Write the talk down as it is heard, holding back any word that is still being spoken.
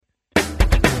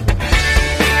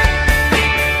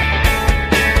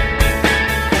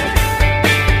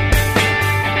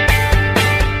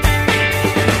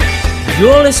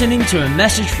You're listening to a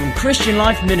message from Christian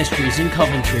Life Ministries in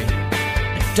Coventry,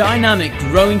 a dynamic,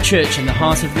 growing church in the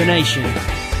heart of the nation.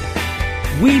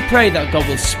 We pray that God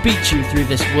will speak to you through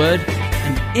this word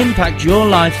and impact your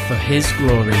life for His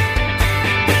glory.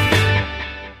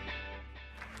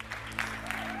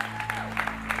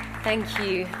 Thank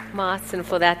you, Martin,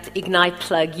 for that Ignite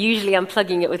plug. Usually I'm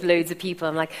plugging it with loads of people.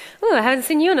 I'm like, oh, I haven't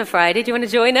seen you on a Friday. Do you want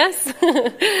to join us?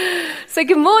 So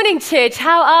good morning, church.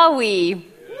 How are we?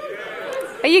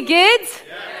 Are you good? Yes.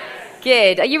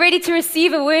 Good. Are you ready to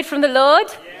receive a word from the Lord?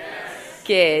 Yes.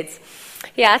 Good.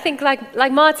 Yeah, I think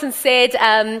like Martin said,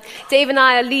 Dave and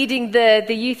I are leading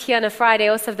the youth here on a Friday. I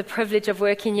also have the privilege of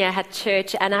working here at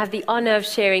church, and I have the honor of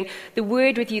sharing the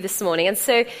word with you this morning. And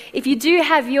so if you do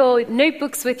have your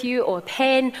notebooks with you, or a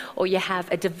pen, or you have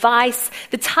a device,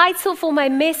 the title for my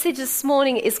message this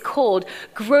morning is called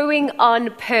Growing on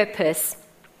Purpose.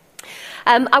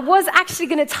 I was actually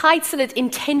going to title it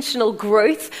Intentional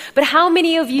Growth, but how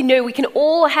many of you know we can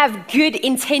all have good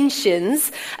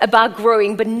intentions about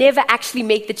growing, but never actually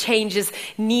make the changes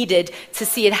needed to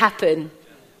see it happen?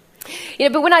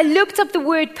 But when I looked up the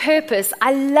word purpose,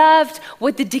 I loved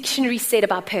what the dictionary said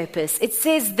about purpose. It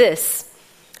says this: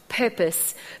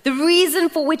 purpose, the reason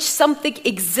for which something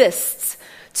exists,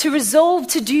 to resolve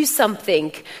to do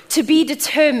something, to be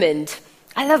determined.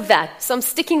 I love that. So I'm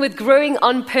sticking with growing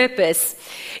on purpose.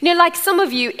 Like some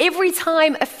of you, every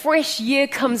time a fresh year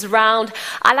comes around,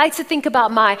 I like to think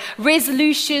about my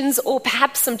resolutions or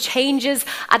perhaps some changes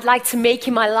I'd like to make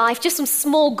in my life, just some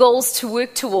small goals to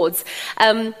work towards.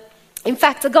 In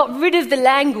fact, I got rid of the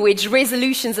language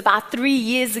resolutions about 3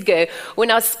 years ago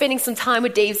when I was spending some time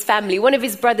with Dave's family. One of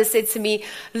his brothers said to me,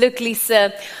 "Look,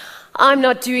 Lisa, I'm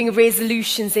not doing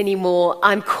resolutions anymore.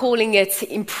 I'm calling it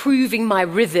improving my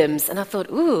rhythms." And I thought,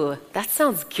 ooh, that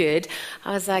sounds good.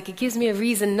 I was like, it gives me a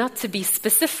reason not to be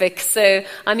specific, so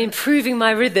I'm improving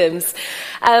my rhythms.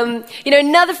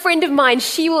 Another friend of mine,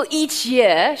 each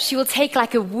year, she will take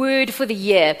like a word for the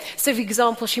year. So for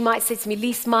example, she might say to me,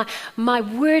 "Lisa, my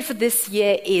word for this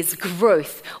year is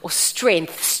growth or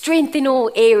strength in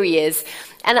all areas."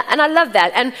 And I love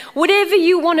that. And whatever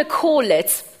you want to call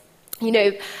it,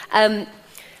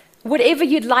 whatever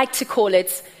you'd like to call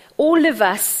it, all of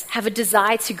us have a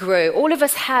desire to grow. All of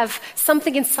us have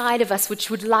something inside of us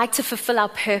which would like to fulfill our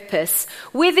purpose.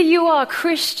 Whether you are a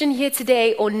Christian here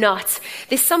today or not,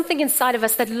 there's something inside of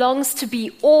us that longs to be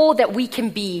all that we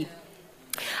can be.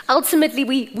 Ultimately,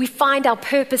 we find our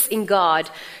purpose in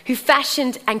God, who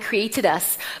fashioned and created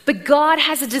us. But God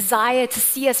has a desire to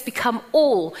see us become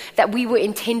all that we were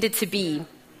intended to be,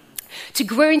 to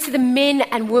grow into the men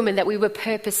and women that we were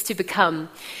purposed to become.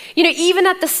 Even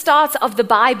at the start of the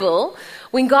Bible,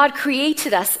 when God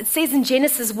created us, it says in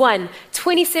Genesis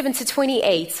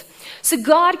 1:27-28, "So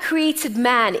God created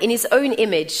man in his own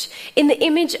image. In the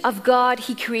image of God,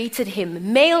 he created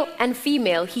him. Male and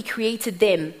female, he created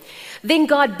them. Then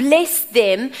God blessed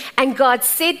them, and God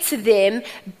said to them,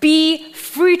 'Be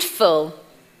fruitful.'"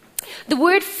 The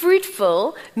word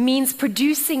fruitful means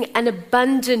producing an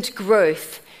abundant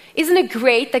growth. Isn't it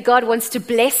great that God wants to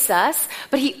bless us,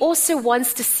 but He also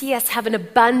wants to see us have an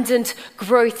abundant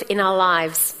growth in our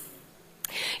lives?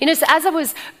 So as I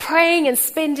was praying and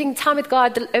spending time with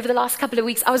God over the last couple of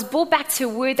weeks, I was brought back to a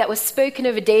word that was spoken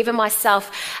over Dave and myself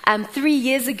 3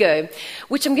 years ago,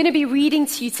 which I'm going to be reading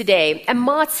to you today. And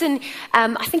Martin,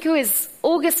 I think it was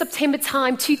August, September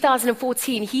time,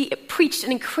 2014, he preached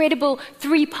an incredible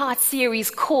 3-part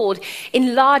series called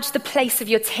Enlarge the Place of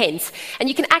Your Tent. And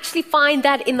you can actually find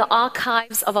that in the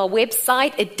archives of our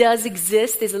website. It does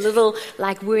exist. There's a little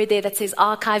word there that says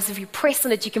archives. If you press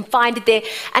on it, you can find it there.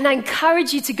 And I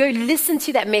encourage you to go listen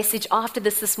to that message after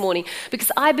this morning,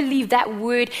 because I believe that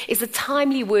word is a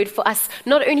timely word for us,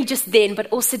 not only just then, but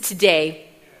also today.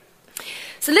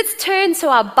 So let's turn to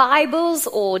our Bibles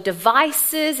or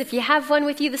devices, if you have one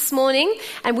with you this morning,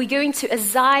 and we're going to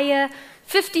Isaiah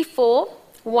 54,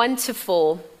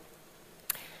 1-4.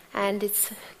 And it's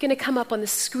going to come up on the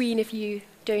screen if you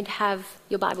don't have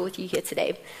your Bible with you here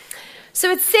today.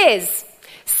 So it says,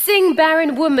 "Sing,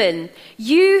 barren woman,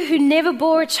 you who never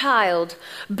bore a child.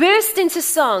 Burst into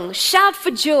song, shout for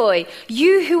joy,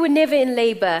 you who were never in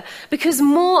labor, because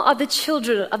more are the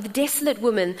children of the desolate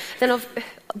woman than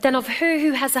of her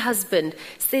who has a husband,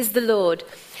 says the Lord.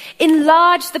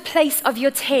 Enlarge the place of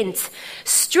your tent.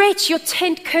 Stretch your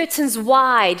tent curtains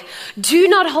wide. Do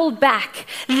not hold back.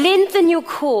 Lengthen your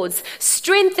cords.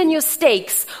 Strengthen your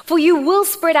stakes, for you will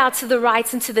spread out to the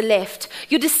right and to the left.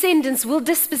 Your descendants will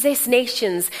dispossess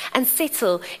nations and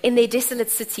settle in their desolate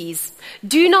cities.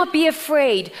 Do not be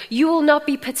afraid. You will not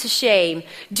be put to shame.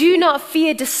 Do not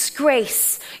fear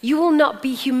disgrace. You will not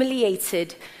be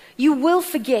humiliated. You will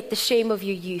forget the shame of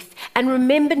your youth and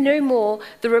remember no more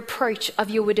the reproach of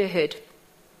your widowhood.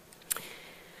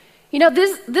 You know,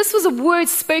 this was a word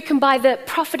spoken by the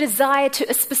prophet Isaiah to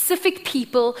a specific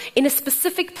people in a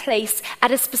specific place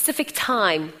at a specific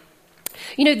time.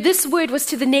 You know, this word was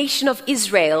to the nation of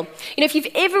Israel. You know, if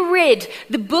you've ever read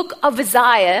the book of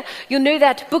Isaiah, you'll know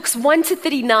that books 1 to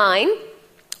 39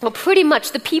 were pretty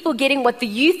much the people getting what the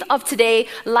youth of today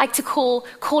like to call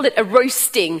it a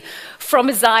roasting from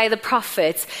Isaiah the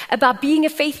prophet about being a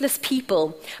faithless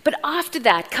people. But after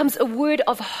that comes a word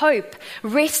of hope,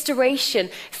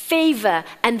 restoration, favor,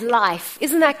 and life.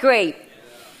 Isn't that great?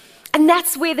 And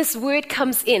that's where this word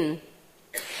comes in.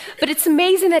 But it's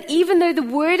amazing that even though the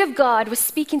word of God was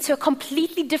speaking to a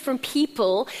completely different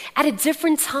people at a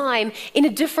different time in a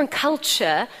different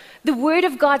culture, the word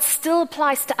of God still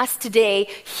applies to us today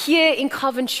here in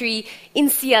Coventry, in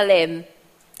CLM.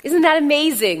 Isn't that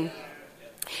amazing?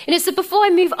 You know, so before I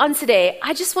move on today,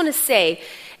 I just want to say,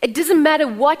 it doesn't matter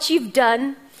what you've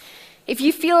done. If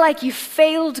you feel like you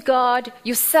failed God,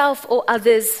 yourself, or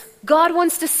others, God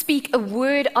wants to speak a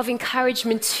word of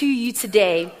encouragement to you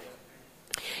today.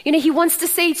 You know, he wants to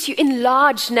say to you,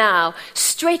 enlarge now,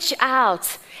 stretch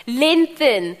out,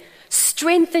 lengthen,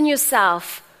 strengthen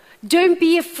yourself. Don't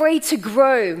be afraid to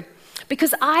grow,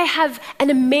 because I have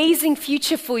an amazing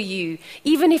future for you,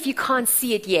 even if you can't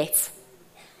see it yet.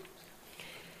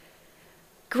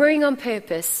 Growing on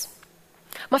purpose.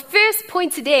 My first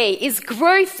point today is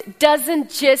growth doesn't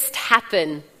just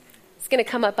happen. It's going to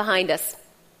come up behind us.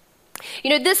 You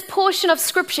know, this portion of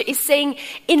scripture is saying,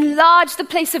 enlarge the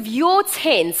place of your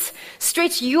tent,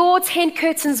 stretch your tent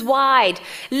curtains wide,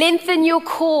 lengthen your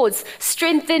cords,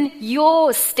 strengthen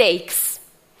your stakes.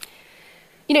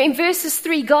 You know, in verses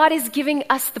 3, God is giving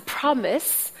us the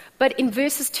promise, but in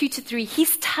verses 2 to 3,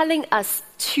 he's telling us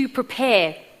to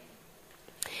prepare.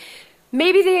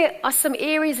 Maybe there are some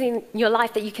areas in your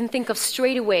life that you can think of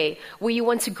straight away where you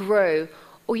want to grow,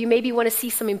 or you maybe want to see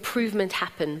some improvement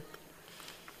happen.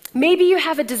 Maybe you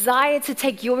have a desire to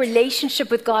take your relationship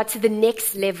with God to the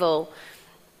next level.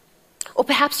 Or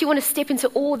perhaps you want to step into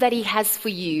all that he has for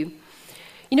you.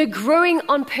 You know, growing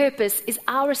on purpose is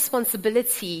our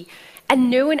responsibility, and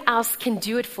no one else can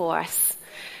do it for us.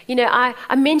 You know,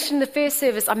 I mentioned in the first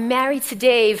service, I'm married to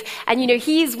Dave, and you know,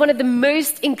 he is one of the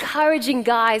most encouraging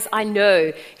guys I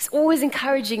know. He's always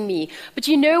encouraging me. But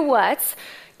you know what?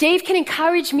 Dave can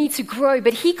encourage me to grow,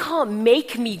 but he can't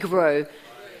make me grow.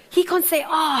 He can't say,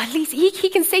 Lisa, he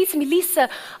can say to me, Lisa,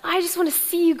 I just want to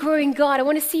see you grow in God. I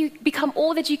want to see you become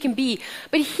all that you can be.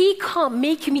 But he can't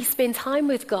make me spend time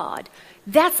with God.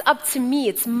 That's up to me.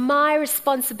 It's my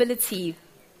responsibility.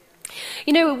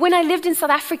 You know, when I lived in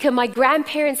South Africa, my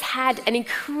grandparents had an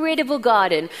incredible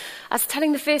garden. I was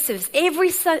telling the first service, every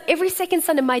second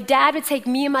Sunday, my dad would take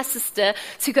me and my sister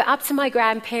to go up to my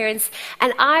grandparents,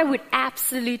 and I would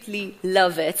absolutely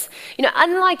love it. You know,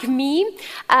 unlike me,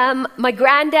 my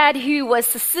granddad, who was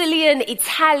Sicilian,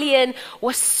 Italian,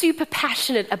 was super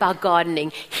passionate about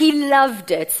gardening. He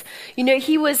loved it. You know,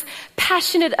 he was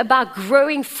passionate about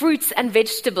growing fruits and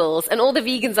vegetables, and all the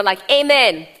vegans are like,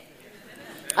 amen.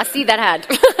 I see that hand.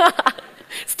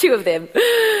 It's two of them.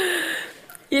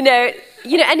 You know,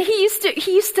 and he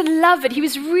used to love it. He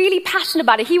was really passionate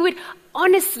about it. He would,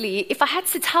 honestly, if I had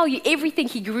to tell you everything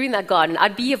he grew in that garden,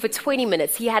 I'd be here for 20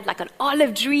 minutes. He had like an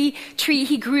olive tree.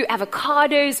 He grew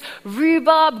avocados,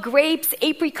 rhubarb, grapes,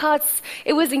 apricots.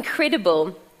 It was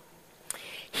incredible.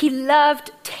 He loved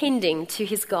tending to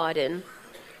his garden.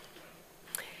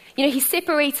 You know, he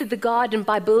separated the garden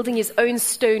by building his own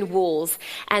stone walls.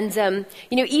 And,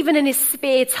 you know, even in his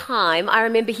spare time, I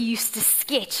remember he used to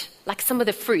sketch, like, some of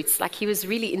the fruits. Like, he was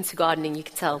really into gardening, you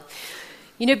can tell.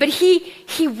 You know, but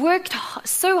he worked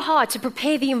so hard to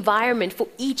prepare the environment for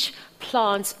each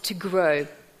plant to grow.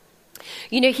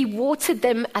 You know, he watered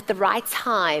them at the right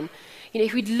time. You know,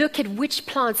 he would look at which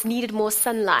plants needed more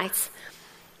sunlight.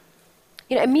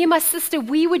 You know, and me and my sister,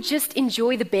 we would just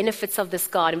enjoy the benefits of this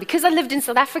garden. Because I lived in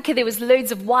South Africa, there was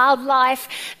loads of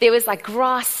wildlife. There was like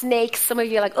grass snakes. Some of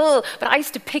you are like, oh, but I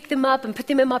used to pick them up and put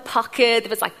them in my pocket. There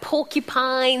was like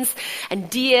porcupines and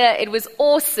deer. It was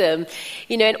awesome.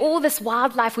 You know, and all this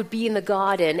wildlife would be in the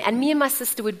garden. And me and my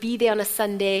sister would be there on a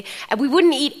Sunday, and we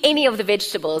wouldn't eat any of the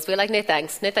vegetables. We were like, no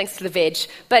thanks to the veg,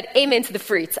 but amen to the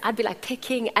fruits. I'd be like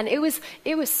picking, and it was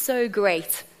so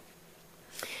great.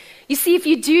 You see, if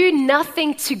you do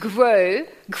nothing to grow,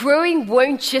 growing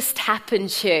won't just happen,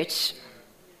 church.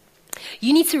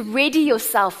 You need to ready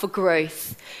yourself for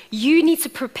growth. You need to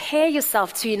prepare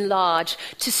yourself to enlarge,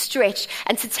 to stretch,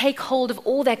 and to take hold of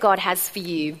all that God has for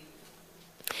you.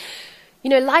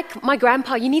 Like my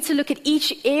grandpa, you need to look at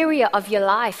each area of your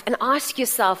life and ask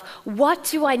yourself, what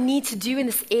do I need to do in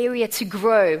this area to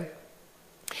grow?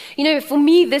 For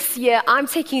me this year, I'm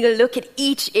taking a look at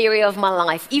each area of my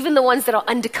life, even the ones that are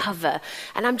undercover.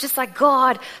 And I'm just like,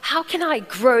 God, how can I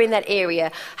grow in that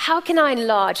area? How can I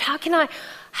enlarge? How can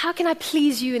I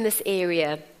please you in this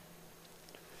area?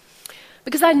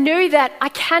 Because I know that I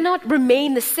cannot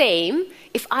remain the same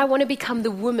if I want to become the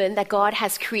woman that God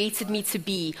has created me to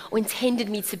be or intended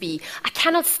me to be. I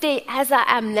cannot stay as I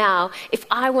am now if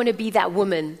I want to be that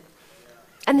woman.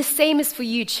 And the same is for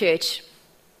you, church.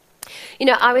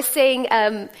 I was saying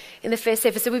in the first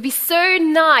episode, it would be so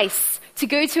nice to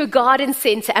go to a garden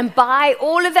center and buy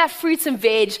all of that fruits and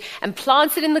veg and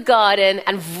plant it in the garden,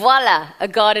 and voila, a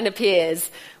garden appears.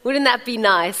 Wouldn't that be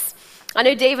nice? I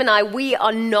know Dave and I, we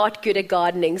are not good at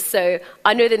gardening, so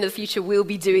I know that in the future we'll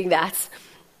be doing that.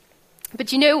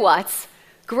 But you know what?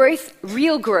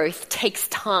 Real growth takes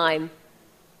time.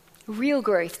 Real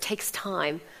growth takes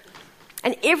time.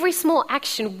 And every small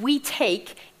action we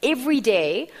take every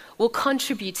day will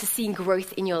contribute to seeing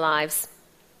growth in your lives.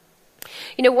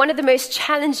 One of the most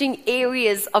challenging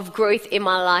areas of growth in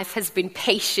my life has been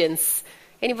patience.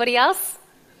 Anybody else?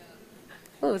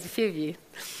 Oh, there's a few of you.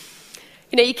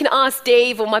 You can ask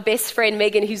Dave or my best friend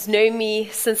Megan, who's known me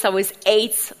since I was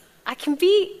 8. I can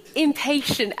be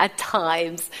impatient at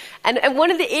times. And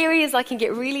one of the areas I can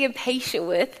get really impatient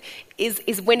with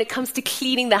is when it comes to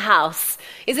cleaning the house.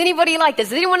 Is anybody like this?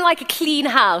 Does anyone like a clean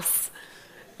house?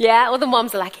 Yeah? All the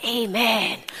moms are like,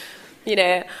 amen.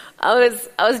 I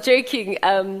was joking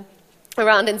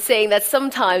around and saying that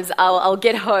sometimes I'll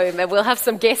get home and we'll have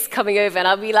some guests coming over and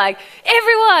I'll be like,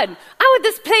 everyone, I want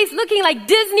this place looking like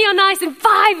Disney on Ice in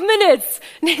 5 minutes.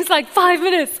 And he's like, 5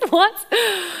 minutes, what?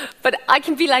 But I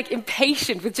can be like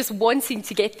impatient with just wanting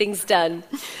to get things done.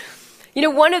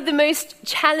 One of the most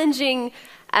challenging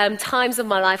times of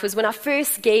my life was when I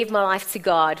first gave my life to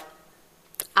God.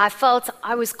 I felt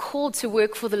I was called to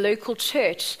work for the local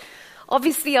church.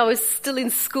 Obviously, I was still in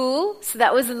school, so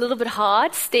that was a little bit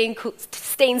hard, staying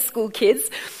school kids,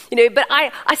 but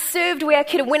I served where I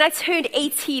could. And when I turned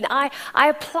 18, I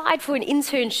applied for an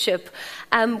internship,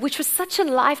 which was such a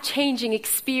life-changing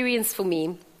experience for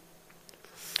me.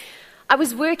 I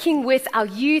was working with our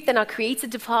youth and our creative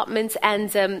department,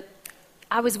 and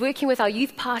I was working with our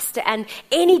youth pastor, and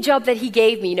any job that he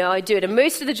gave me, I'd do it. And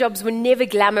most of the jobs were never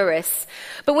glamorous.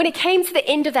 But when it came to the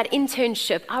end of that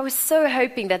internship, I was so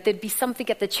hoping that there'd be something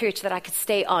at the church that I could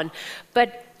stay on.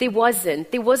 But there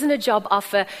wasn't. There wasn't a job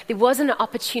offer. There wasn't an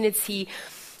opportunity.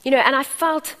 And I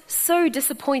felt so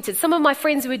disappointed. Some of my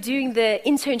friends who were doing the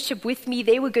internship with me,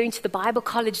 they were going to the Bible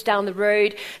college down the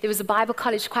road. There was a Bible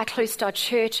college quite close to our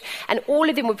church, and all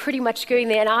of them were pretty much going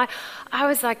there. And I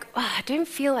was like, I don't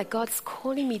feel like God's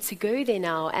calling me to go there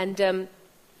now. And it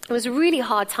was a really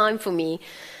hard time for me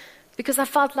because I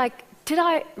felt like, did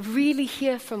I really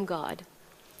hear from God?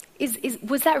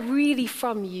 Was that really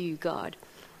from you, God?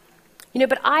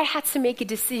 But I had to make a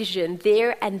decision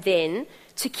there and then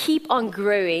to keep on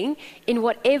growing in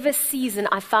whatever season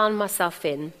I found myself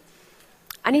in.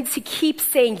 I needed to keep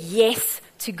saying yes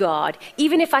to God,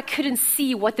 even if I couldn't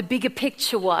see what the bigger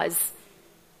picture was.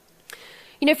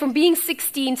 From being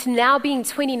 16 to now being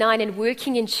 29 and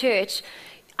working in church,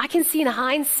 I can see in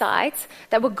hindsight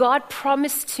that what God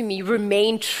promised to me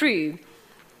remained true.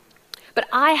 But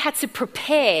I had to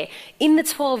prepare in the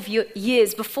 12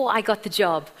 years before I got the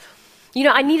job.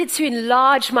 I needed to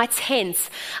enlarge my tent.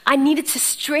 I needed to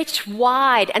stretch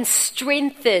wide and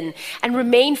strengthen and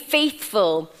remain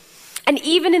faithful. And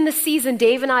even in the season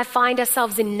Dave and I find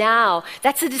ourselves in now,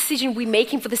 that's a decision we're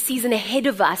making for the season ahead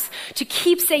of us, to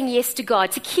keep saying yes to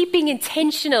God, to keep being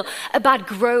intentional about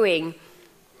growing.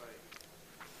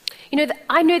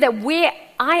 I know that where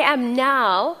I am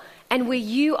now and where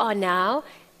you are now,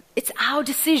 it's our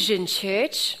decision,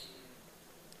 church.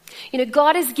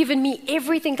 God has given me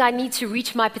everything I need to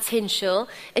reach my potential.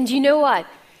 And you know what?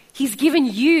 He's given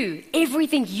you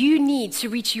everything you need to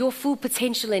reach your full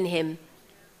potential in Him.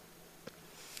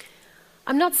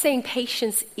 I'm not saying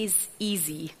patience is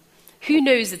easy. Who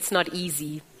knows it's not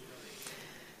easy?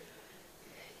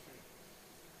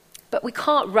 But we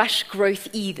can't rush growth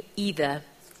either.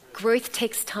 Growth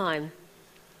takes time.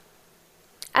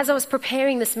 As I was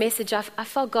preparing this message, I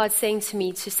felt God saying to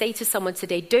me to say to someone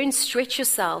today, don't stretch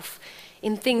yourself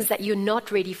in things that you're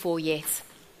not ready for yet.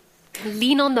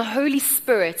 Lean on the Holy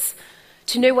Spirit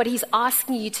to know what He's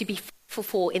asking you to be faithful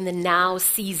for in the now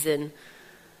season.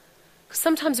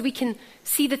 Sometimes we can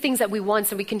see the things that we want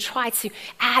and we can try to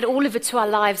add all of it to our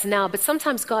lives now, but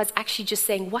sometimes God's actually just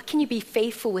saying, what can you be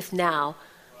faithful with now?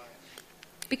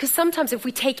 Because sometimes if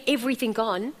we take everything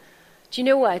on, do you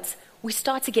know what? We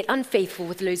start to get unfaithful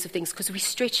with loads of things because we're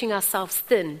stretching ourselves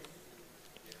thin.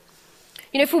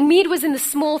 You know, for me, it was in the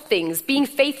small things, being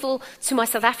faithful to my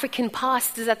South African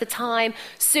pastors at the time,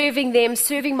 serving them,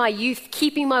 serving my youth,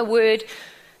 keeping my word,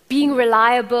 being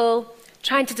reliable,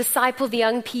 trying to disciple the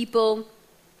young people,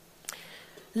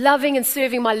 loving and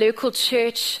serving my local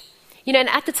church. You know, and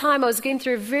at the time, I was going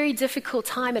through a very difficult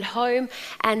time at home,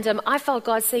 and I felt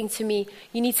God saying to me,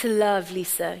 you need to love,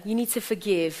 Lisa. You need to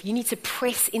forgive. You need to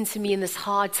press into me in this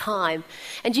hard time.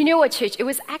 And you know what, church? It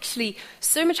was actually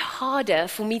so much harder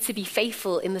for me to be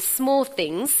faithful in the small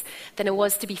things than it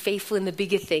was to be faithful in the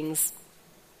bigger things.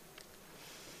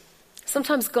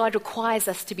 Sometimes God requires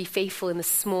us to be faithful in the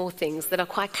small things that are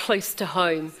quite close to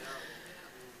home.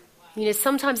 You know,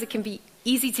 sometimes it can be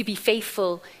easy to be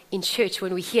faithful in church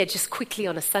when we're here just quickly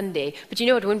on a Sunday. But you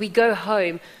know what? When we go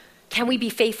home, can we be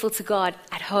faithful to God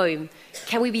at home?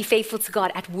 Can we be faithful to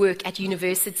God at work, at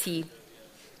university?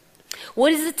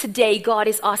 What is it today God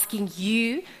is asking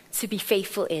you to be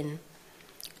faithful in?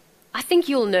 I think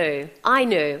you'll know. I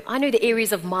know the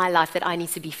areas of my life that I need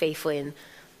to be faithful in.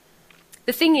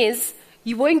 The thing is,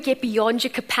 you won't get beyond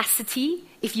your capacity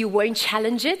if you won't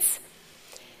challenge it.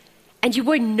 And you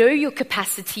won't know your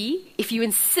capacity if you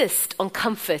insist on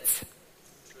comfort.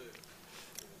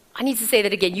 I need to say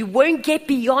that again. You won't get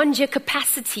beyond your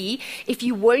capacity if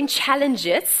you won't challenge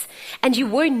it. And you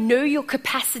won't know your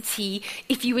capacity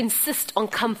if you insist on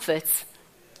comfort.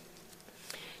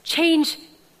 Change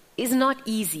is not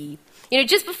easy. You know,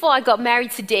 just before I got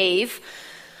married to Dave,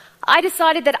 I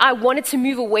decided that I wanted to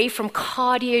move away from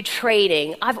cardio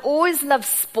training. I've always loved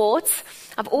sports.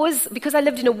 Because I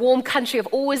lived in a warm country, I've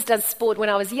always done sport when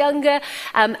I was younger,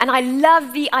 and I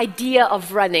love the idea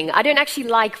of running. I don't actually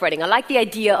like running. I like the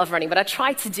idea of running, but I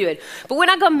tried to do it. But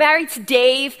when I got married to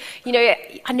Dave, you know,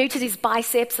 I noticed his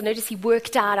biceps, I noticed he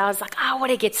worked out. I was like, I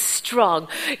want to get strong.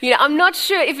 You know, I'm not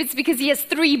sure if it's because he has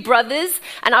 3 brothers,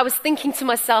 and I was thinking to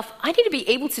myself, I need to be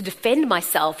able to defend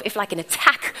myself if like an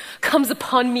attack comes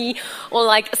upon me, or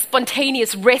like a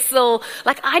spontaneous wrestle.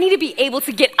 Like I need to be able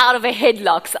to get out of a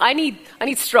headlock. So I need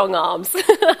strong arms. So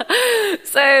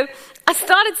I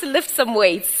started to lift some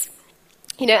weights,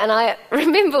 you know, and I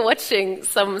remember watching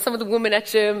some of the women at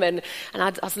gym, and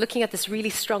I was looking at this really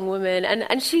strong woman,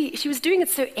 and she was doing it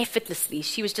so effortlessly.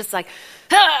 She was just like,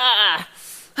 ah,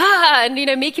 ah, and, you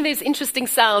know, making those interesting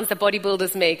sounds that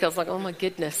bodybuilders make. I was like, oh my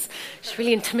goodness, she's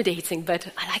really intimidating, but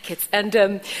I like it. And,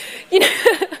 you know,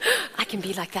 I can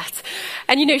be like that.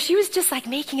 And, you know, she was just like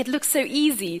making it look so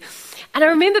easy. And I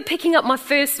remember picking up my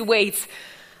first weight.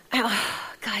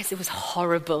 Guys, it was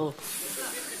horrible.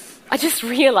 I just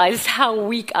realized how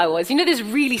weak I was. You know, there's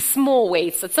really small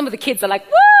weights that some of the kids are like,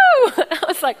 woo! I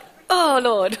was like, oh,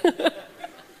 Lord.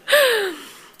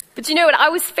 But you know what? I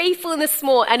was faithful in the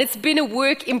small, and it's been a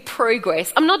work in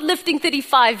progress. I'm not lifting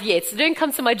 35 yet, so don't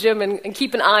come to my gym and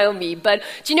keep an eye on me. But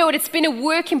do you know what? It's been a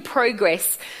work in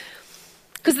progress.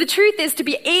 Because the truth is, to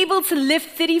be able to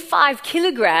lift 35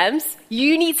 kilograms,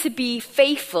 you need to be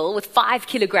faithful with 5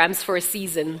 kilograms for a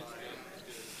season.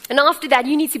 And after that,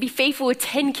 you need to be faithful with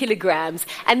 10 kilograms,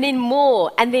 and then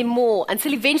more,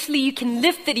 until eventually you can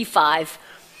lift 35.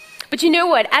 But you know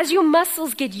what? As your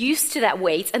muscles get used to that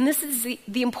weight, and this is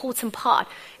the important part,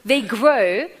 they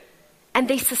grow and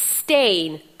they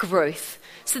sustain growth,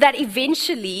 so that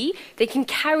eventually they can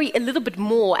carry a little bit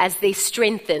more as they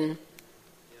strengthen.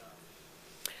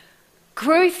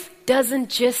 Growth doesn't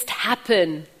just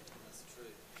happen.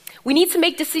 We need to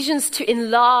make decisions to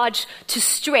enlarge, to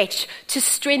stretch, to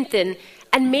strengthen,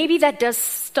 and maybe that does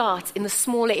start in the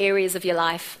smaller areas of your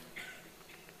life.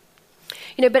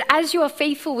 You know, but as you are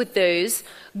faithful with those,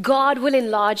 God will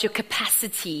enlarge your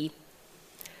capacity.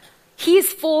 He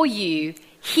is for you.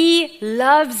 He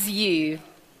loves you.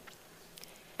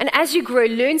 And as you grow,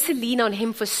 learn to lean on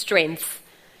Him for strength.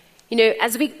 You know,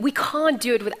 as we can't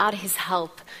do it without His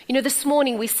help. You know, this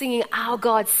morning we're singing, Our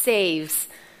God Saves.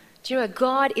 Do you know what?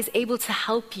 God is able to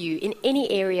help you in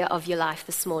any area of your life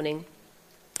this morning.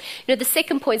 You know, the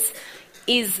second point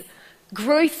is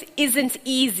growth isn't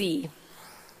easy.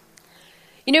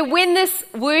 You know, when this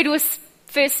word was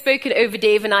first spoken over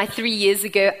Dave and I 3 years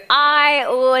ago, I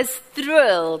was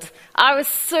thrilled. I was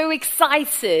so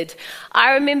excited.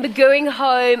 I remember going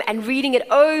home and reading it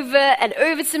over and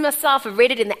over to myself. I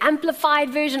read it in the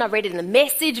Amplified version. I read it in the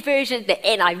Message version, the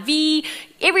NIV,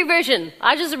 every version.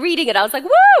 I was just reading it. I was like,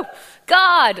 woo,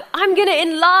 God, I'm going to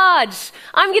enlarge.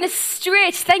 I'm going to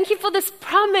stretch. Thank you for this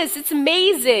promise. It's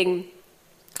amazing.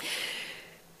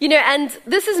 You know, and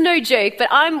this is no joke, but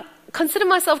I'm consider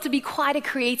myself to be quite a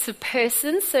creative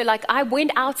person. So like I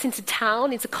went out into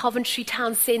town, into Coventry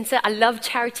town centre. I love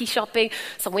charity shopping.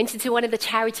 So I went into one of the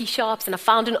charity shops and I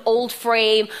found an old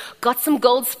frame, got some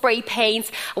gold spray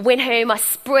paint. I went home, I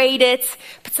sprayed it,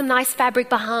 put some nice fabric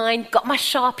behind, got my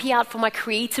Sharpie out for my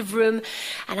creative room.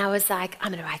 And I was like,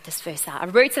 I'm going to write this verse out. I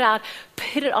wrote it out,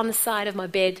 put it on the side of my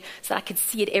bed so I could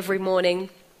see it every morning.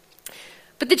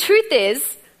 But the truth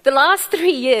is, the last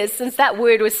 3 years since that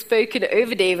word was spoken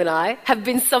over Dave and I have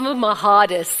been some of my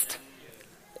hardest.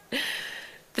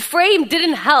 The frame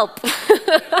didn't help.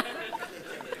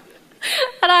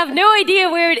 And I have no idea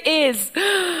where it is.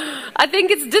 I think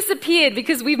it's disappeared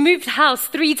because we've moved house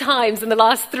 3 times in the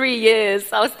last 3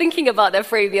 years. I was thinking about that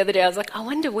frame the other day. I was like, I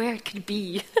wonder where it could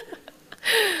be.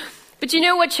 But you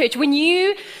know what, church? When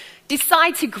you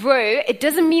decide to grow, it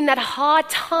doesn't mean that hard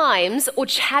times or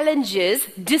challenges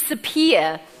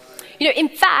disappear. You know, in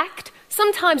fact,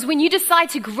 sometimes when you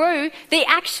decide to grow, they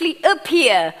actually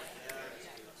appear.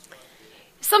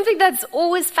 Something that's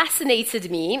always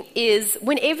fascinated me is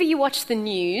whenever you watch the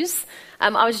news,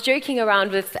 I was joking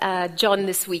around with John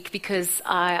this week because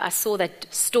I saw that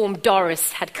Storm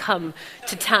Doris had come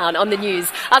to town on the news.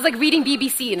 I was like reading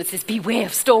BBC and it says, beware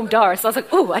of Storm Doris. I was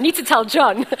like, oh, I need to tell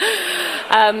John.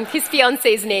 His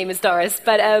fiance's name is Doris.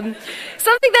 But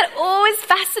something that always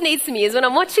fascinates me is when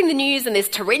I'm watching the news and there's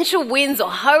torrential winds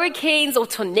or hurricanes or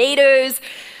tornadoes,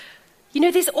 you know,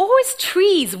 there's always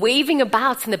trees waving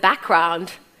about in the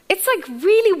background. It's like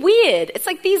really weird. It's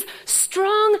like these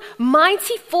strong,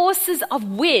 mighty forces of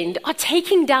wind are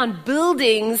taking down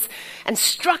buildings and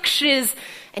structures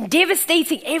and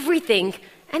devastating everything.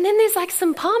 And then there's like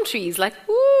some palm trees, like,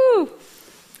 woo.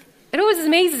 It always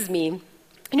amazes me.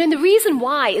 You know, and the reason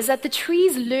why is that the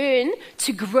trees learn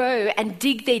to grow and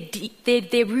dig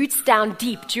their roots down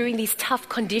deep during these tough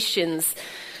conditions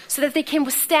so that they can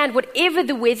withstand whatever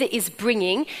the weather is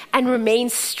bringing and remain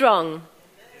strong.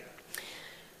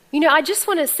 You know, I just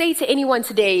want to say to anyone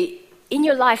today, in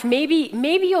your life, maybe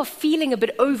you're feeling a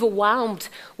bit overwhelmed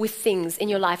with things in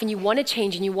your life and you want to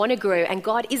change and you want to grow and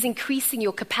God is increasing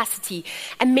your capacity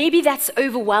and maybe that's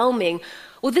overwhelming.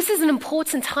 Well, this is an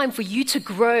important time for you to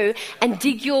grow and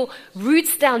dig your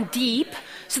roots down deep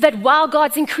so that while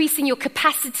God's increasing your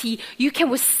capacity, you can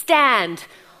withstand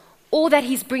all that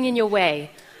He's bringing your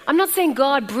way. I'm not saying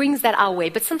God brings that our way,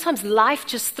 but sometimes life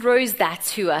just throws that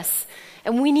to us.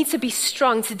 And we need to be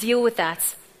strong to deal with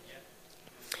that.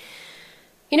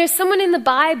 You know, someone in the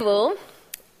Bible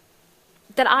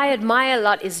that I admire a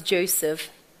lot is Joseph.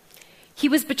 He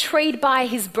was betrayed by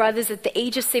his brothers at the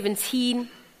age of 17.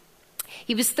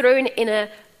 He was thrown in a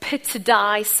pit to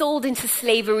die, sold into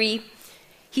slavery.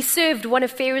 He served one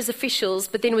of Pharaoh's officials,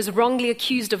 but then was wrongly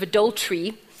accused of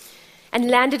adultery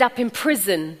and landed up in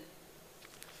prison.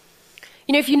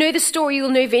 You know, if you know the story, you'll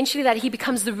know eventually that he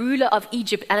becomes the ruler of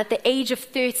Egypt, and at the age of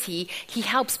 30, he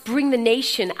helps bring the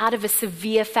nation out of a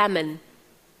severe famine.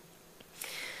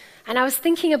 And I was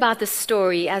thinking about this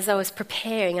story as I was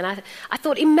preparing, and I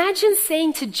thought, imagine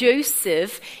saying to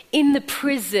Joseph in the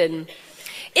prison,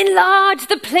 enlarge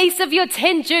the place of your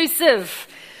tent, Joseph.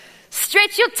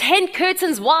 Stretch your tent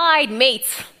curtains wide,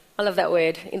 mate. I love that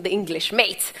word in the English,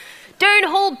 mate. Don't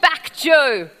hold back,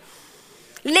 Joe.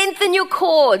 Lengthen your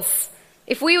cords.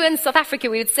 If we were in South Africa,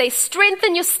 we would say,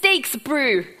 strengthen your stakes,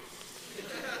 brew.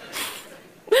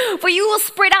 For you will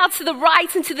spread out to the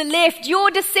right and to the left.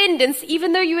 Your descendants,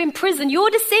 even though you're in prison, your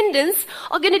descendants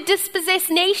are going to dispossess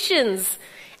nations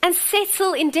and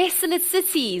settle in desolate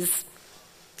cities.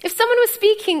 If someone was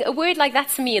speaking a word like that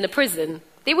to me in a prison,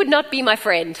 they would not be my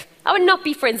friend. I would not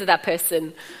be friends with that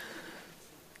person.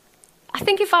 I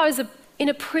think if I was in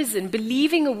a prison,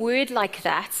 believing a word like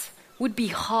that would be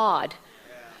hard.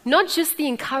 Not just the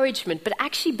encouragement, but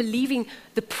actually believing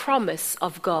the promise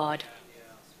of God.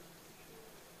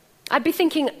 I'd be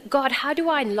thinking, God, how do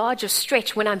I enlarge or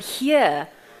stretch when I'm here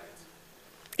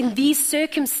in these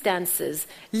circumstances,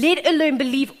 let alone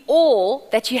believe all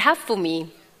that you have for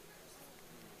me?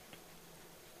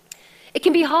 It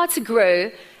can be hard to grow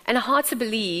and hard to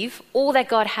believe all that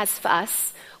God has for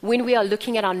us when we are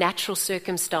looking at our natural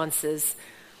circumstances,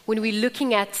 when we're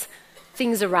looking at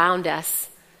things around us.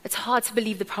 It's hard to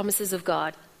believe the promises of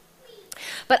God.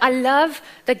 But I love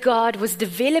that God was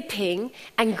developing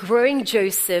and growing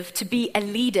Joseph to be a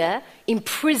leader in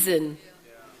prison.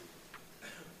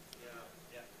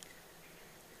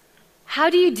 How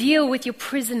do you deal with your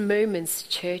prison moments,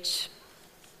 church?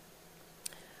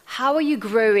 How are you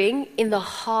growing in the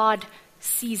hard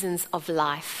seasons of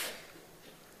life?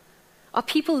 Are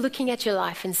people looking at your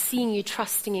life and seeing you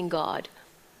trusting in God?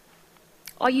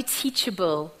 Are you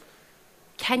teachable?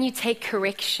 Can you take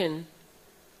correction?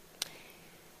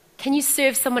 Can you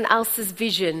serve someone else's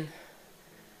vision?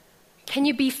 Can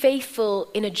you be faithful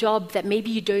in a job that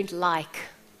maybe you don't like?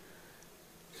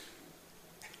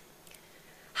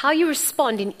 How you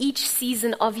respond in each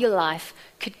season of your life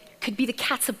could be the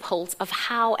catapult of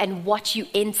how and what you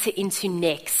enter into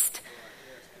next.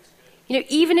 You know,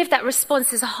 even if that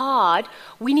response is hard,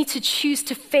 we need to choose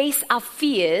to face our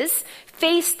fears,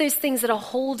 face those things that are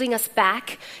holding us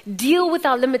back, deal with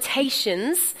our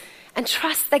limitations, and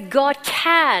trust that God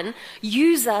can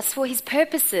use us for his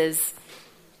purposes.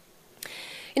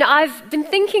 You know, I've been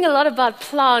thinking a lot about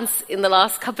plants in the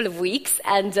last couple of weeks,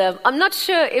 and I'm not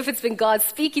sure if it's been God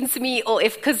speaking to me or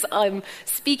if, because I'm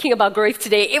speaking about growth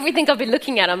today, everything I've been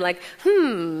looking at, I'm like,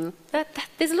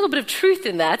 there's a little bit of truth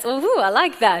in that, or I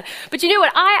like that. But you know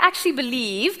what? I actually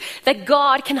believe that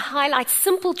God can highlight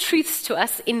simple truths to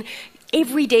us in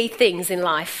everyday things in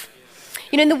life.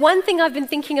 You know, and the one thing I've been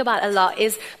thinking about a lot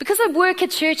is because I work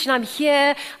at church and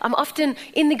I'm often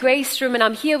in the grace room and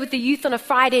I'm here with the youth on a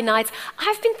Friday night,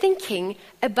 I've been thinking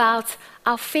about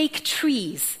our fake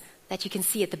trees that you can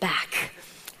see at the back.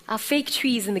 Our fake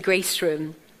trees in the grace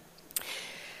room.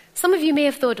 Some of you may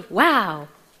have thought, wow,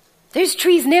 those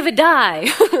trees never die.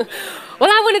 Well,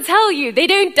 I want to tell you, they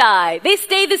don't die. They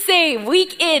stay the same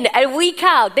week in and week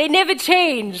out. They never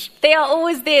change. They are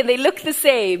always there and they look the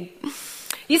same.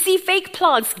 You see, fake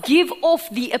plants give off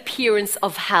the appearance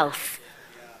of health.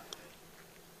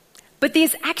 But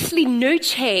there's actually no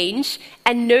change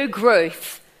and no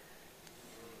growth.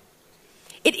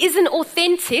 It isn't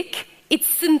authentic, it's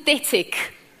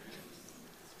synthetic.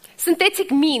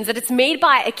 Synthetic means that it's made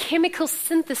by a chemical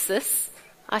synthesis.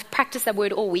 I've practiced that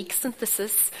word all week,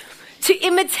 synthesis, to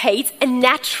imitate a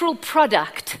natural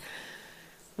product.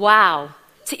 Wow,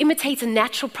 to imitate a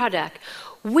natural product.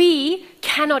 We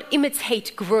cannot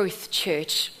imitate growth,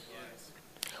 church.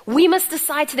 We must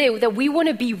decide today that we want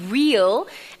to be real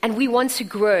and we want to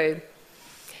grow.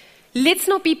 Let's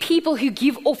not be people who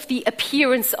give off the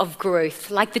appearance of growth,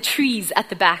 like the trees at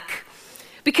the back,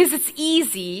 because it's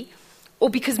easy or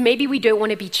because maybe we don't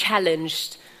want to be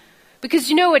challenged.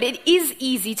 Because you know what? It is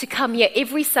easy to come here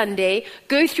every Sunday,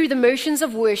 go through the motions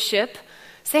of worship,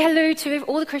 say hello to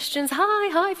all the Christians.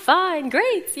 Hi, fine,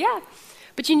 great, yeah.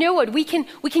 But you know what? We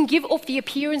can give off the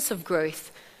appearance of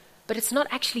growth, but it's not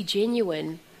actually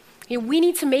genuine. You know, we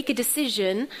need to make a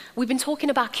decision. We've been talking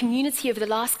about community over the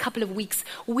last couple of weeks.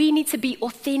 We need to be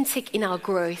authentic in our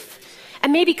growth.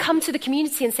 And maybe come to the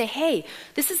community and say, hey,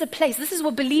 this is a place. This is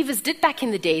what believers did back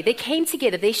in the day. They came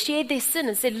together. They shared their sin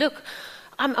and said, look,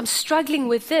 I'm struggling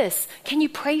with this. Can you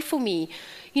pray for me?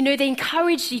 You know, they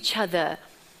encouraged each other.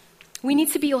 We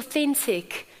need to be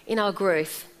authentic in our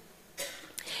growth.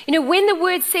 You know, when the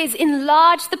word says,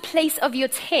 enlarge the place of your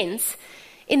tent,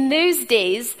 in those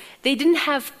days, they didn't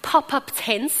have pop-up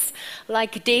tents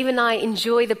like Dave and I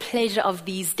enjoy the pleasure of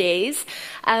these days.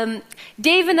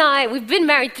 Dave and I, we've been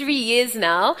married 3 years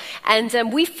now,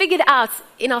 and we figured out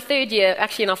in our third year,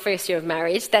 actually in our first year of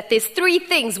marriage, that there's 3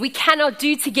 things we cannot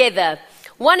do together.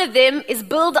 One of them is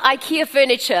build IKEA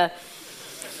furniture.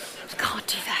 We can't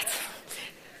do that.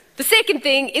 The second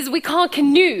thing is we can't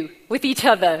canoe with each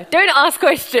other. Don't ask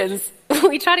questions.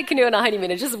 We tried to canoe on our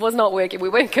honeymoon. It just was not working. We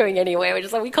weren't going anywhere. We're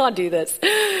just like, we can't do this.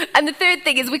 And the third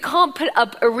thing is we can't put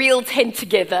up a real tent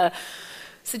together.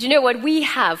 So do you know what? We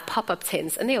have pop-up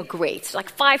tents, and they are great.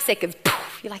 Like 5 seconds,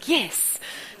 poof, you're like, yes.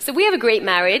 So we have a great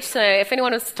marriage. So if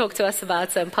anyone wants to talk to us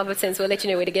about pop-up tents, we'll let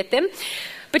you know where to get them.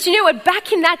 But you know what?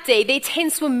 Back in that day, their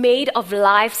tents were made of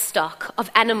livestock, of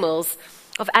animal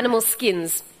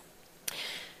skins.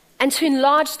 And to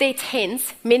enlarge their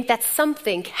tents meant that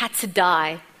something had to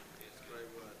die.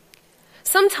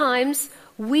 Sometimes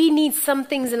we need some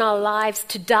things in our lives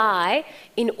to die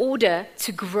in order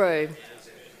to grow.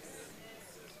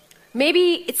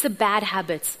 Maybe it's a bad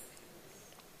habit.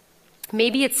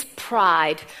 Maybe it's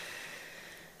pride.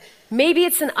 Maybe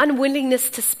it's an unwillingness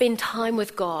to spend time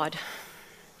with God.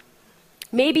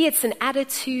 Maybe it's an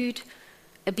attitude,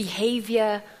 a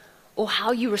behavior, or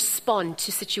how you respond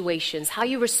to situations, how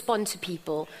you respond to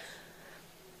people.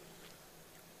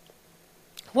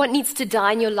 What needs to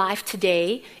die in your life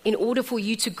today in order for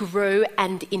you to grow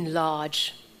and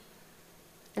enlarge?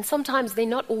 And sometimes they're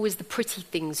not always the pretty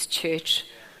things, church.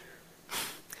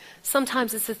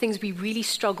 Sometimes it's the things we really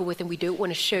struggle with and we don't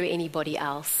want to show anybody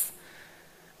else.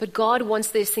 But God wants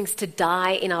those things to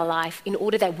die in our life in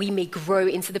order that we may grow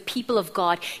into the people of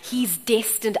God He's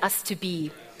destined us to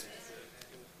be.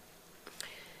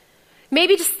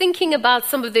 Maybe just thinking about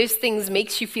some of those things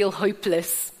makes you feel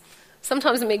hopeless.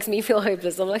 Sometimes it makes me feel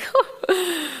hopeless. I'm like,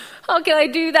 how can I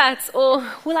do that? Or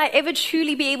will I ever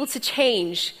truly be able to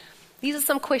change? These are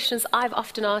some questions I've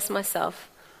often asked myself.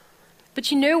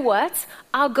 But you know what?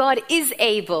 Our God is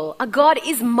able. Our God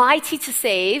is mighty to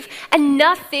save, and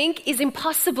nothing is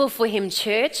impossible for him,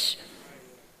 church.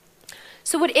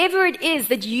 So whatever it is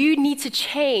that you need to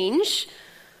change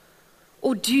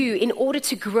or do in order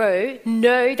to grow,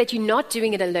 know that you're not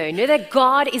doing it alone. Know that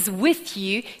God is with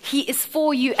you. He is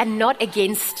for you and not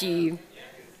against you.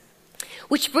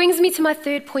 Which brings me to my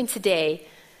third point today.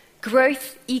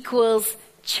 Growth equals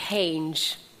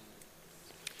change.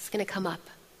 It's going to come up.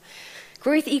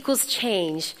 Growth equals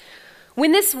change.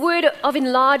 When this word of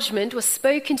enlargement was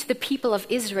spoken to the people of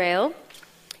Israel,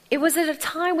 it was at a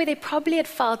time where they probably had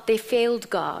felt they failed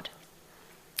God.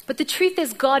 But the truth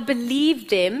is, God believed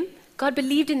them. God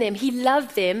believed in them. He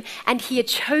loved them, and he had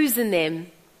chosen them.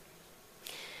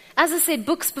 As I said,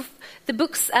 the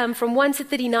books from 1 to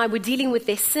 39 were dealing with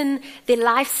their sin, their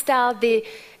lifestyle, their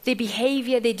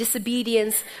behavior, their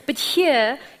disobedience. But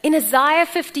here, in Isaiah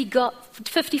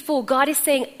 54, God is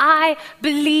saying, I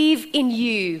believe in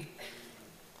you.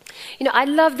 You know, I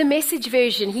love the Message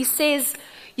version. He says,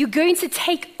 you're going to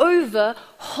take over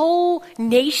whole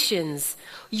nations.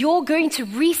 You're going to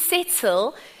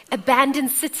resettle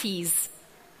abandoned cities.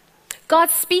 God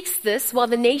speaks this while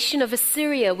the nation of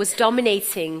Assyria was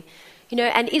dominating,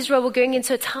 and Israel were going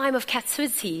into a time of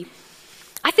captivity.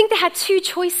 I think they had two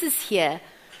choices here.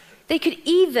 They could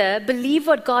either believe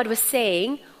what God was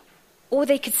saying, or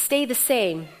they could stay the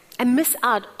same and miss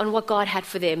out on what God had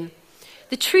for them.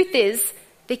 The truth is,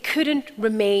 they couldn't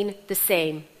remain the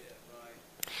same.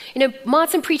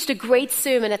 Martin preached a great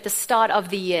sermon at the start of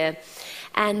the year,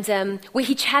 and where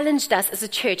he challenged us as a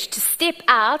church to step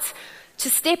out, to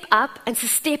step up, and to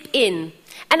step in.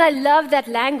 And I love that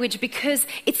language because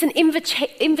it's an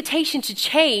invitation to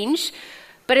change,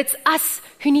 but it's us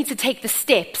who need to take the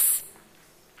steps.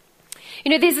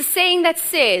 There's a saying that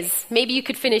says, maybe you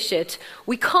could finish it,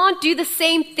 we can't do the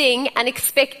same thing and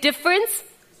expect difference.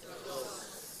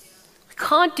 We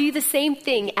can't do the same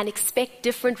thing and expect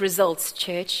different results,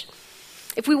 church.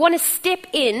 If we want to step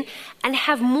in and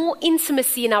have more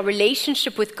intimacy in our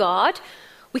relationship with God,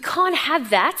 we can't have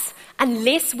that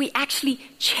unless we actually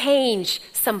change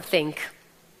something.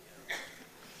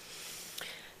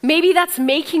 Maybe that's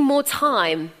making more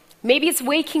time. Maybe it's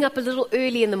waking up a little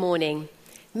early in the morning.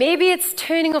 Maybe it's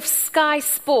turning off Sky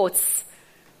Sports.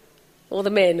 All the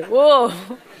men. Whoa,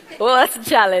 that's a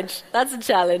challenge. That's a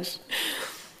challenge.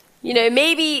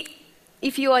 Maybe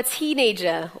if you are a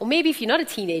teenager, or maybe if you're not a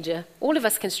teenager, all of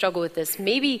us can struggle with this.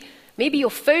 Maybe your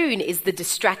phone is the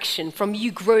distraction from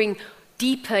you growing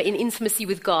deeper in intimacy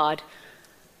with God.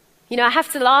 I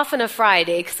have to laugh on a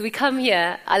Friday because we come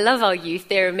here. I love our youth.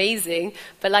 They're amazing.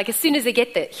 But as soon as they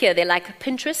get here, they're like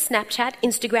Pinterest, Snapchat,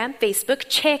 Instagram, Facebook,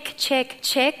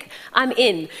 check. I'm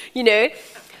in,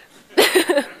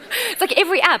 It's like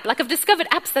every app. I've discovered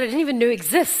apps that I didn't even know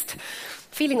exist.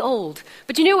 Feeling old.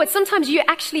 But you know what? Sometimes you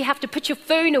actually have to put your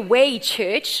phone away,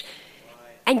 church,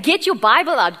 and get your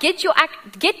Bible out. Get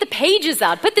the pages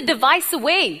out. Put the device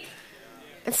away.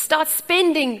 And start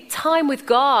spending time with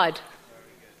God.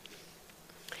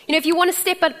 If you want to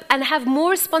step up and have more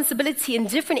responsibility in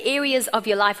different areas of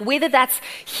your life, whether that's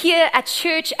here at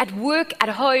church, at work, at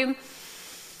home,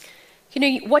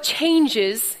 what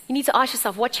changes, you need to ask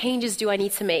yourself, what changes do I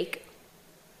need to make?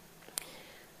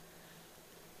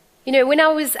 When I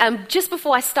was, just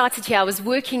before I started here, I was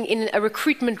working in a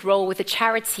recruitment role with a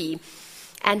charity.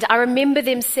 And I remember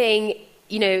them saying,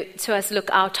 to us, look,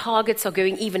 our targets are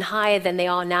going even higher than they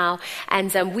are now.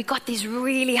 And we got these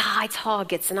really high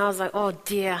targets. And I was like, oh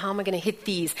dear, how am I going to hit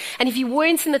these? And if you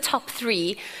weren't in the top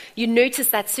 3, you notice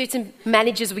that certain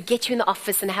managers would get you in the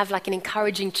office and have an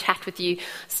encouraging chat with you.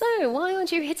 So why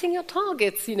aren't you hitting your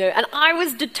targets? And I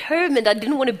was determined. I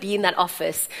didn't want to be in that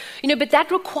office. But that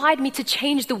required me to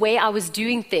change the way I was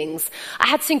doing things. I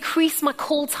had to increase my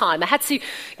call time. I had to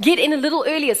get in a little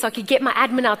earlier so I could get my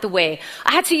admin out the way.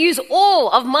 I had to use all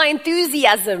of my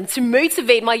enthusiasm to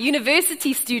motivate my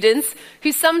university students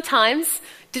who sometimes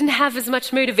didn't have as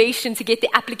much motivation to get the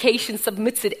application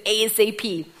submitted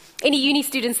ASAP. Any uni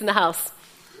students in the house?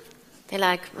 They're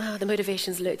like, oh, the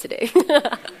motivation's low today.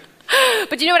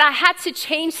 But you know what? I had to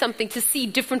change something to see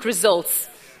different results.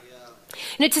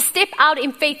 To step out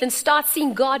in faith and start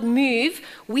seeing God move,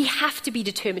 we have to be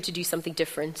determined to do something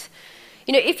different.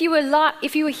 If you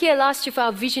were here last year for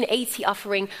our Vision 80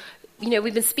 offering,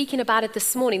 we've been speaking about it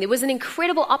this morning. There was an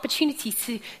incredible opportunity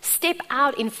to step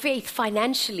out in faith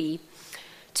financially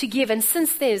to give. And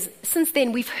since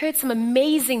then, we've heard some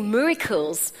amazing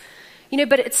miracles.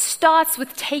 But it starts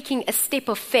with taking a step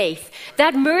of faith.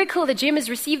 That miracle that Jem has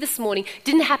received this morning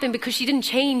didn't happen because she didn't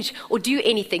change or do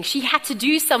anything. She had to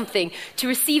do something to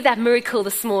receive that miracle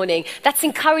this morning. That's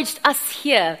encouraged us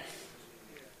here.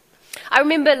 I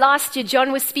remember last year,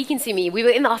 John was speaking to me. We were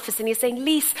in the office and he was saying,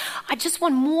 Lise, I just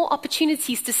want more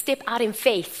opportunities to step out in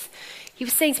faith. He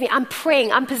was saying to me, I'm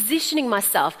praying, I'm positioning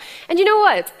myself. And you know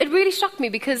what? It really shocked me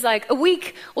because like a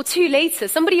week or two later,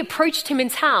 somebody approached him in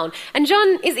town. And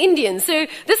John is Indian, so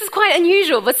this is quite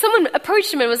unusual. But someone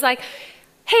approached him and was like,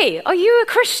 hey, are you a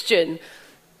Christian?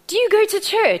 Do you go to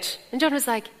church? And John was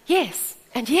like, yes,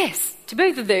 and yes, to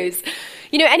both of those.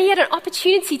 You know, and he had an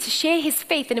opportunity to share his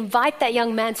faith and invite that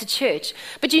young man to church.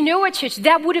 But you know what, church?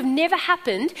 That would have never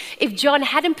happened if John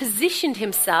hadn't positioned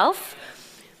himself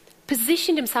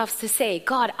to say,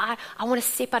 God, I want to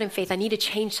step out in faith. I need to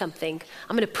change something.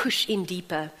 I'm going to push in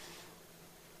deeper.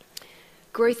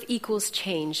 Growth equals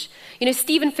change. You know,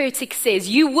 Stephen Furtick says,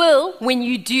 you will when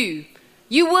you do.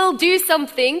 You will do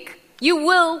something. You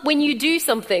will when you do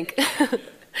something.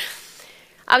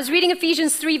 I was reading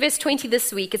Ephesians 3 verse 20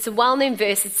 this week. It's a well-known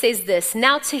verse. It says this,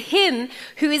 now to him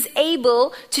who is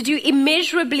able to do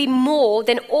immeasurably more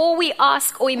than all we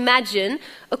ask or imagine,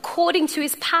 according to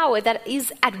his power that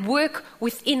is at work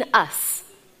within us.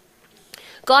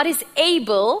 God is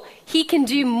able, he can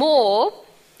do more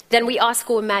than we ask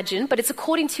or imagine, but it's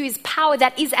according to his power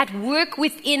that is at work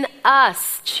within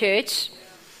us, church.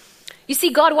 You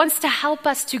see, God wants to help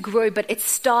us to grow, but it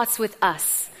starts with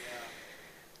us.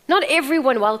 Not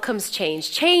everyone welcomes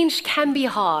change. Change can be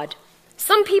hard.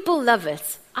 Some people love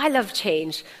it. I love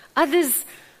change. Others,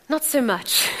 not so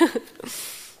much.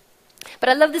 But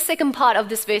I love the second part of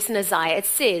this verse in Isaiah. It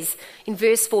says in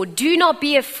verse 4, do not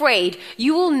be afraid.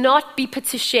 You will not be put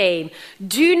to shame.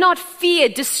 Do not fear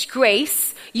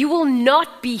disgrace. You will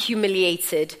not be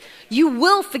humiliated. You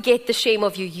will forget the shame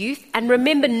of your youth and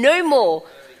remember no more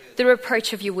the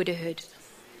reproach of your widowhood.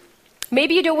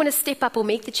 Maybe you don't want to step up or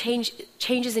make the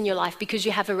changes in your life because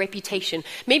you have a reputation.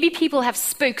 Maybe people have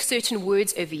spoke certain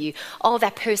words over you. Oh,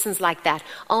 that person's like that.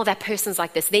 Oh, that person's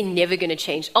like this. They're never going to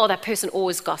change. Oh, that person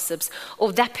always gossips.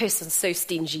 Oh, that person's so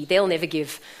stingy. They'll never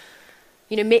give.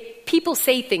 You know, people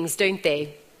say things, don't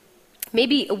they?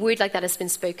 Maybe a word like that has been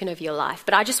spoken over your life.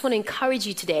 But I just want to encourage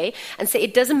you today and say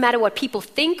it doesn't matter what people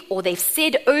think or they've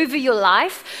said over your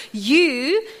life.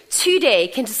 You today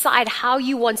can decide how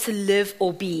you want to live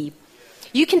or be.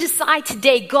 You can decide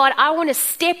today, God, I want to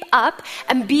step up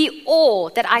and be all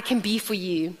that I can be for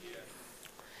you.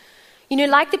 You know,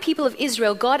 like the people of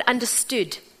Israel, God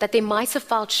understood that they might have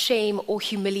felt shame or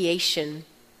humiliation.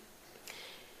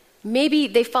 Maybe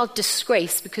they felt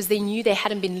disgrace because they knew they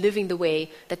hadn't been living the way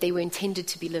that they were intended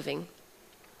to be living.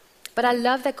 But I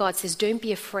love that God says, don't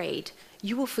be afraid.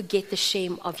 You will forget the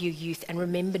shame of your youth and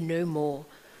remember no more.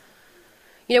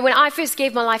 You know, when I first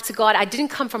gave my life to God, I didn't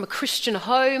come from a Christian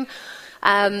home.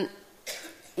 So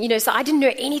I didn't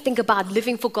know anything about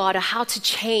living for God or how to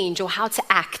change or how to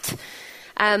act.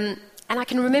 And I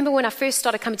can remember when I first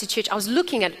started coming to church, I was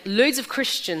looking at loads of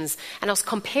Christians and I was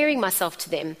comparing myself to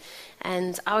them.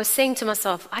 And I was saying to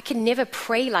myself, I could never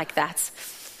pray like that.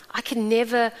 I could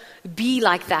never be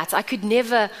like that. I could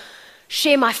never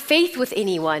share my faith with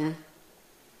anyone.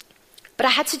 But I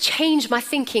had to change my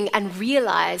thinking and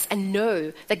realize and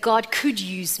know that God could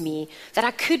use me, that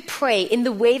I could pray in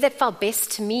the way that felt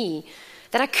best to me,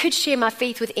 that I could share my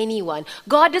faith with anyone.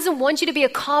 God doesn't want you to be a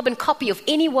carbon copy of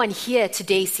anyone here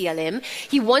today, CLM.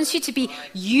 He wants you to be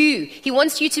you. He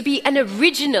wants you to be an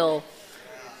original.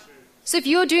 So if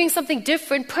you're doing something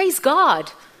different, praise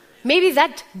God. Maybe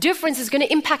that difference is going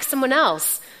to impact someone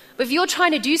else. But if you're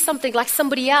trying to do something like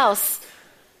somebody else,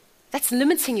 that's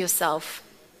limiting yourself.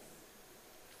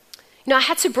 You know, I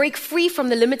had to break free from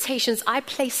the limitations I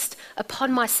placed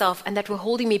upon myself and that were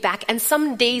holding me back. And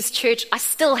some days, church, I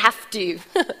still have to.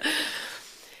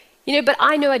 But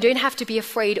I know I don't have to be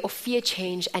afraid or fear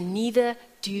change, and neither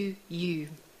do you.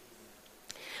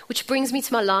 Which brings me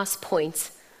to my last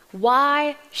point.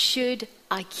 Why should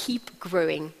I keep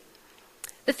growing?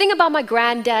 The thing about my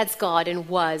granddad's garden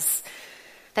was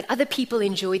that other people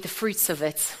enjoyed the fruits of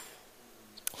it.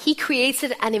 He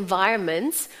created an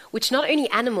environment which not only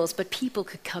animals but people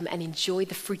could come and enjoy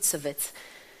the fruits of it.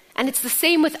 And it's the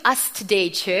same with us today,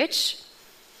 church.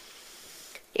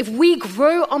 If we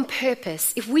grow on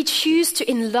purpose, if we choose to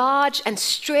enlarge and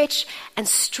stretch and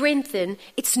strengthen,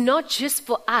 it's not just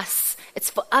for us, it's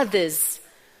for others.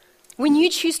 When you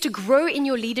choose to grow in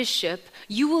your leadership,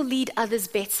 you will lead others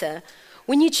better.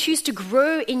 When you choose to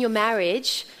grow in your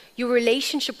marriage, your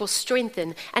relationship will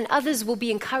strengthen and others will be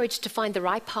encouraged to find the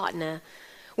right partner.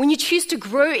 When you choose to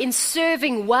grow in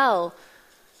serving well,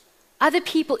 other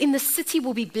people in the city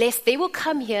will be blessed. They will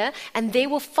come here and they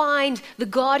will find the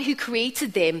God who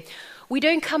created them. We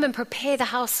don't come and prepare the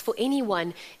house for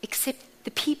anyone except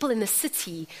the people in the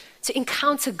city to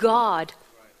encounter God.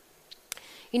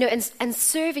 and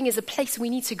serving is a place we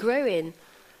need to grow in.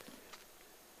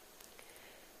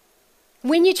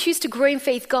 When you choose to grow in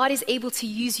faith, God is able to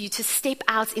use you to step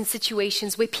out in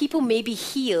situations where people may be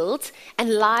healed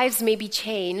and lives may be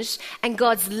changed and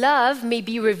God's love may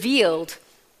be revealed.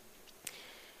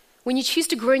 When you choose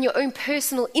to grow in your own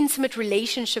personal, intimate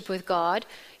relationship with God,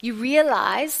 you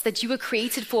realize that you were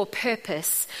created for a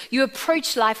purpose. You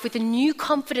approach life with a new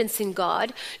confidence in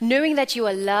God, knowing that you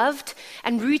are loved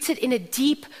and rooted in a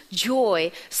deep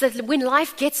joy, so that when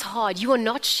life gets hard, you are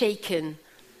not shaken.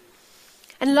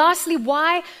 And lastly,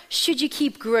 why should you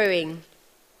keep growing?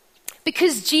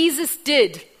 Because Jesus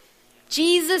did.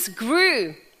 Jesus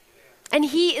grew. And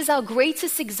he is our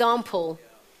greatest example.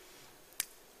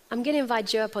 I'm going to invite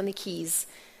Joe up on the keys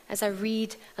as I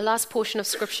read a last portion of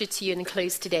scripture to you and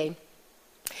close today.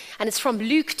 And it's from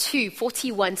Luke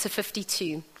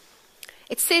 2:41-52.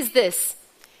 It says this: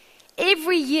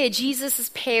 every year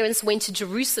Jesus' parents went to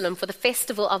Jerusalem for the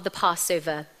festival of the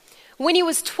Passover. When he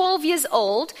was 12 years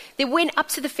old, they went up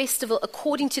to the festival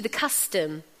according to the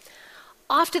custom.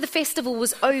 After the festival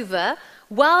was over,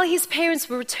 while his parents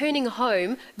were returning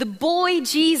home, the boy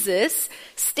Jesus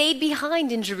stayed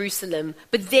behind in Jerusalem,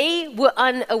 but they were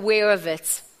unaware of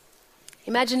it.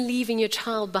 Imagine leaving your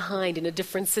child behind in a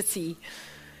different city.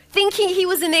 Thinking he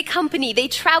was in their company, they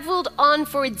traveled on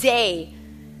for a day.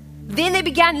 Then they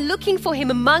began looking for him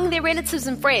among their relatives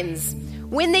and friends.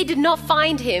 When they did not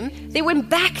find him, they went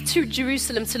back to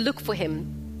Jerusalem to look for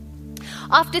him.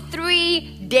 After 3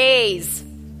 days,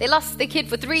 they lost their kid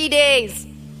for 3 days.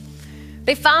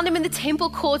 They found him in the temple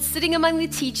courts, sitting among the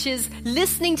teachers,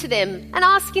 listening to them and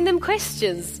asking them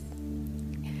questions.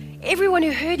 Everyone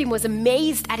who heard him was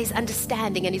amazed at his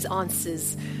understanding and his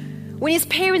answers. When his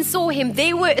parents saw him,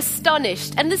 they were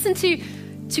astonished. And listen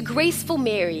to Graceful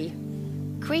Mary.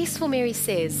 Graceful Mary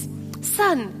says,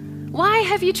 "Son, why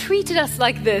have you treated us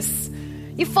like this?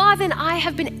 Your father and I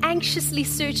have been anxiously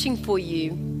searching for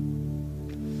you."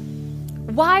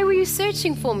 "Why were you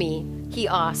searching for me?" he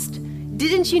asked.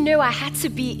 "Didn't you know I had to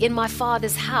be in my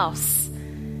father's house?"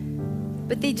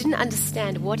 But they didn't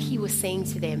understand what he was saying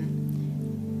to them.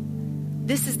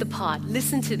 This is the part.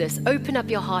 Listen to this. Open up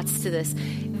your hearts to this.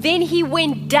 Then he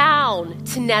went down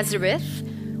to Nazareth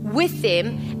with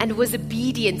them and was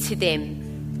obedient to them.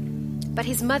 But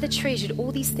his mother treasured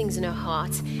all these things in her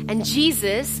heart, and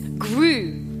Jesus grew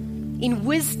in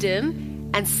wisdom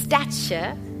and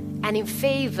stature and in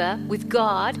favor with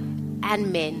God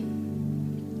and men.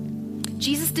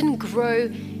 Jesus didn't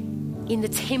grow in the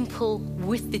temple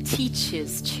with the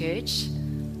teachers, church.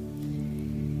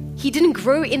 He didn't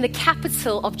grow in the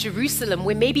capital of Jerusalem,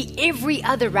 where maybe every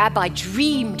other rabbi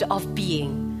dreamed of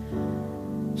being.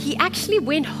 He actually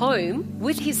went home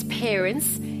with his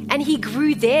parents and he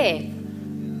grew there.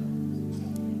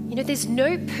 There's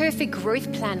no perfect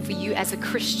growth plan for you as a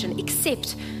Christian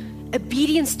except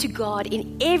obedience to God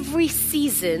in every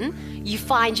season you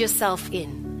find yourself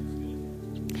in.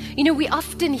 We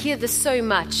often hear this so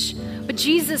much, but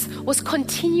Jesus was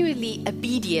continually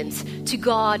obedient to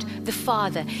God the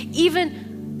Father,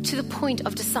 even to the point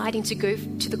of deciding to go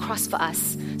to the cross for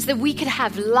us, so that we could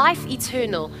have life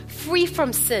eternal, free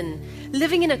from sin,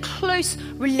 living in a close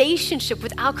relationship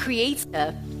with our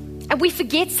Creator. And we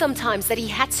forget sometimes that he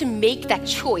had to make that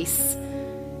choice.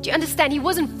 Do you understand? He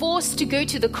wasn't forced to go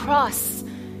to the cross.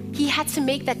 He had to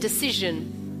make that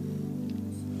decision.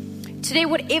 Today,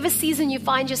 whatever season you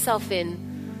find yourself in,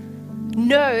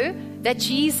 know that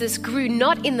Jesus grew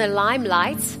not in the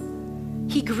limelight.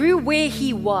 He grew where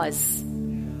he was.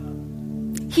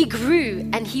 He grew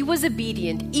and he was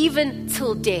obedient even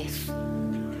till death.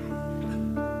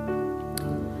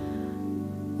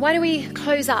 Why don't we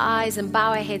close our eyes and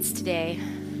bow our heads today?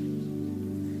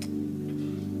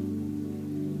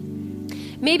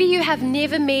 Maybe you have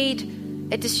never made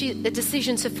a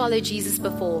decision to follow Jesus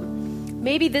before.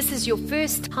 Maybe this is your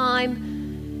first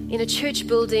time in a church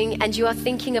building and you are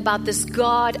thinking about this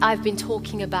God I've been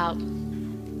talking about.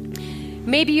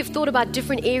 Maybe you've thought about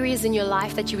different areas in your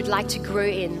life that you would like to grow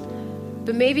in,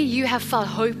 but maybe you have felt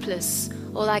hopeless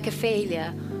or like a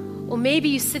failure. Or maybe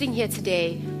you're sitting here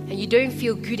today and you don't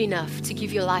feel good enough to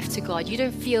give your life to God. You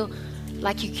don't feel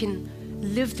like you can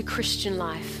live the Christian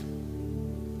life.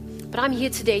 But I'm here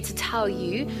today to tell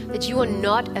you that you are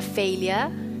not a failure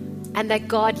and that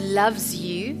God loves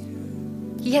you.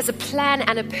 He has a plan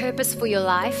and a purpose for your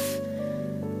life.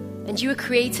 And you were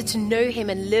created to know him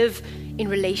and live in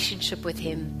relationship with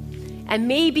him. And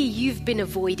maybe you've been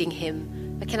avoiding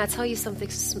him. But can I tell you something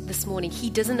this morning? He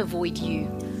doesn't avoid you.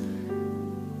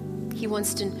 He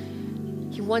wants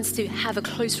to have a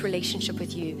close relationship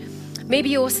with you. Maybe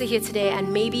you're also here today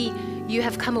and maybe you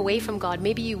have come away from God.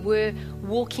 Maybe you were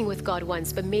walking with God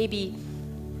once, but maybe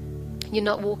you're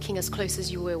not walking as close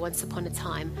as you were once upon a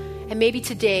time. And maybe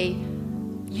today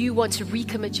you want to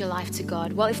recommit your life to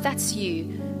God. Well, if that's you,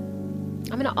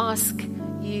 I'm going to ask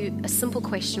you a simple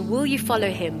question. Will you follow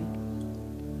him?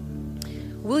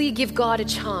 Will you give God a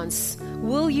chance?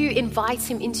 Will you invite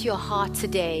him into your heart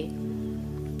today?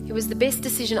 It was the best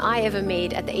decision I ever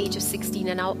made at the age of 16,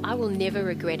 and I will never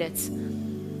regret it.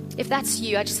 If that's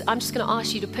you, I'm just going to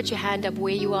ask you to put your hand up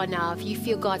where you are now. If you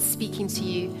feel God speaking to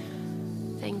you,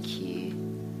 thank you.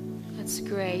 That's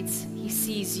great. He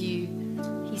sees you.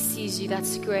 He sees you.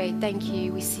 That's great. Thank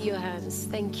you. We see your hands.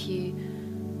 Thank you.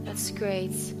 That's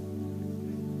great.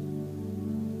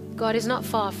 God is not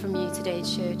far from you today,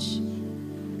 church.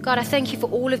 God, I thank you for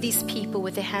all of these people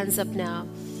with their hands up now.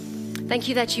 Thank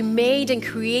you that you made and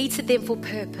created them for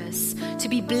purpose, to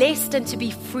be blessed and to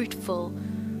be fruitful.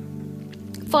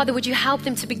 Father, would you help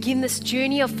them to begin this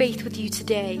journey of faith with you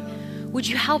today? Would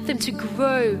you help them to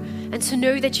grow and to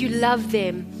know that you love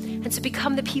them and to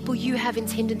become the people you have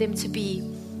intended them to be?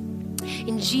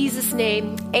 In Jesus'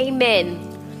 name,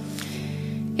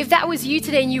 amen. If that was you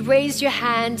today and you raised your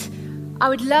hand, I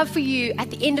would love for you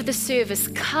at the end of the service,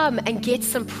 come and get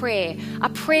some prayer. Our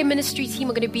prayer ministry team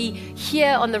are going to be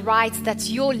here on the right.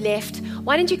 That's your left.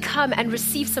 Why don't you come and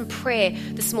receive some prayer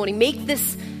this morning? Make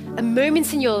this a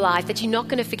moment in your life that you're not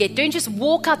going to forget. Don't just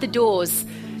walk out the doors.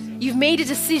 You've made a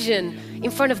decision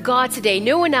in front of God today.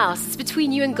 No one else. It's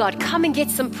between you and God. Come and get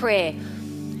some prayer.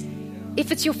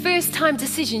 If it's your first time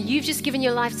decision, you've just given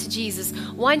your life to Jesus,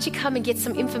 why don't you come and get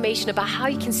some information about how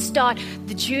you can start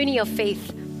the journey of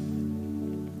faith?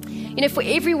 You know, for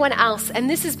everyone else, and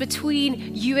this is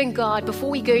between you and God before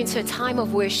we go into a time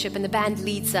of worship and the band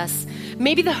leads us,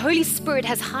 maybe the Holy Spirit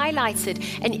has highlighted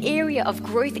an area of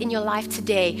growth in your life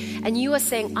today, and you are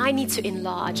saying, I need to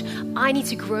enlarge, I need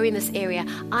to grow in this area,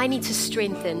 I need to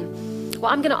strengthen.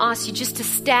 Well, I'm going to ask you just to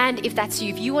stand if that's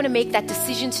you. If you want to make that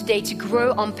decision today to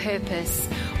grow on purpose,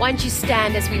 why don't you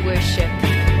stand as we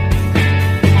worship?